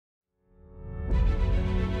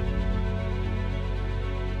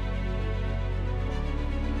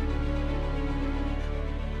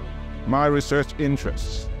My research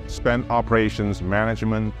interests span operations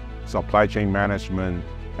management, supply chain management,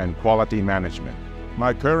 and quality management.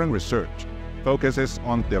 My current research focuses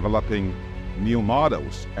on developing new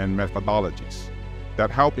models and methodologies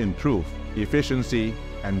that help improve efficiency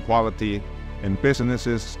and quality in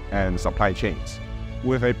businesses and supply chains,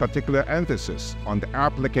 with a particular emphasis on the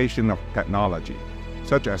application of technology,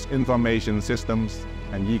 such as information systems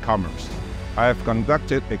and e-commerce. I have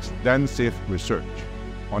conducted extensive research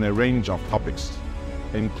on a range of topics,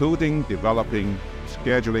 including developing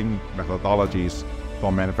scheduling methodologies for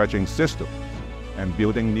manufacturing systems and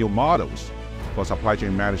building new models for supply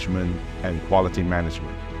chain management and quality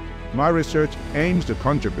management. My research aims to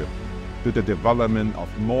contribute to the development of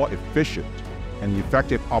more efficient and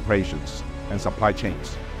effective operations and supply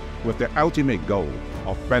chains, with the ultimate goal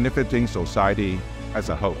of benefiting society as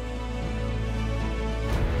a whole.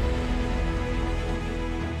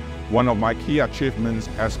 One of my key achievements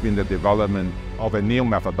has been the development of a new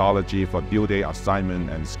methodology for due date assignment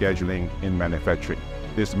and scheduling in manufacturing.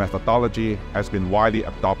 This methodology has been widely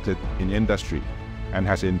adopted in industry and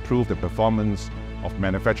has improved the performance of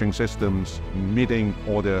manufacturing systems meeting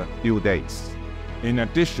order due dates. In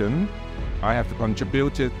addition, I have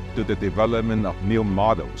contributed to the development of new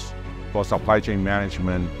models for supply chain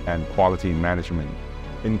management and quality management,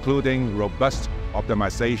 including robust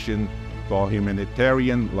optimization for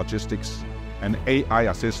humanitarian logistics and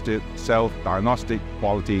AI-assisted self-diagnostic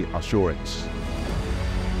quality assurance.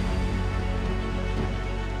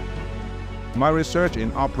 My research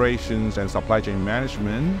in operations and supply chain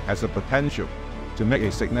management has the potential to make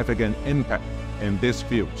a significant impact in these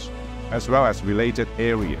fields, as well as related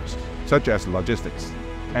areas such as logistics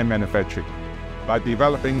and manufacturing. By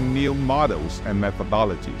developing new models and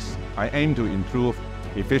methodologies, I aim to improve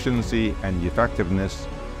efficiency and effectiveness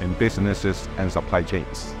in businesses and supply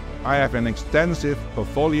chains. I have an extensive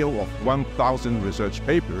portfolio of 1,000 research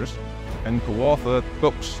papers and co-authored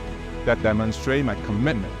books that demonstrate my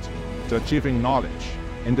commitment to achieving knowledge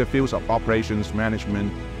in the fields of operations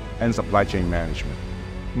management and supply chain management.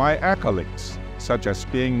 My accolades, such as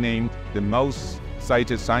being named the most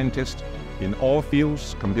cited scientist in all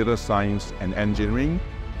fields, computer science and engineering,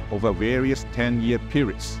 over various 10-year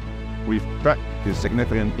periods, reflect the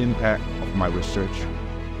significant impact of my research.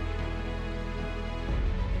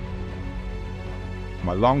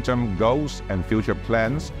 My long-term goals and future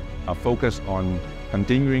plans are focused on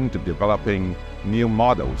continuing to developing new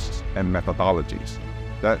models and methodologies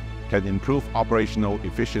that can improve operational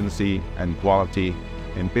efficiency and quality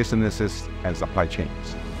in businesses and supply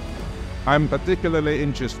chains. I'm particularly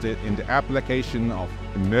interested in the application of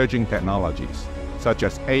emerging technologies, such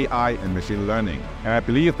as AI and machine learning, and I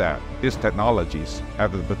believe that these technologies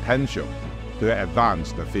have the potential to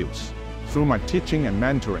advance the fields. Through my teaching and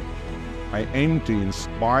mentoring, I aim to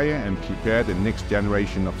inspire and prepare the next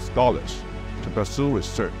generation of scholars to pursue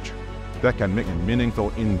research that can make a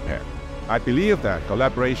meaningful impact. I believe that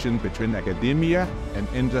collaboration between academia and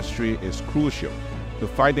industry is crucial to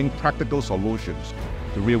finding practical solutions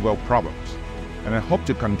to real-world problems, and I hope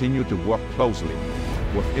to continue to work closely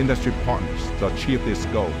with industry partners to achieve this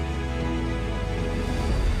goal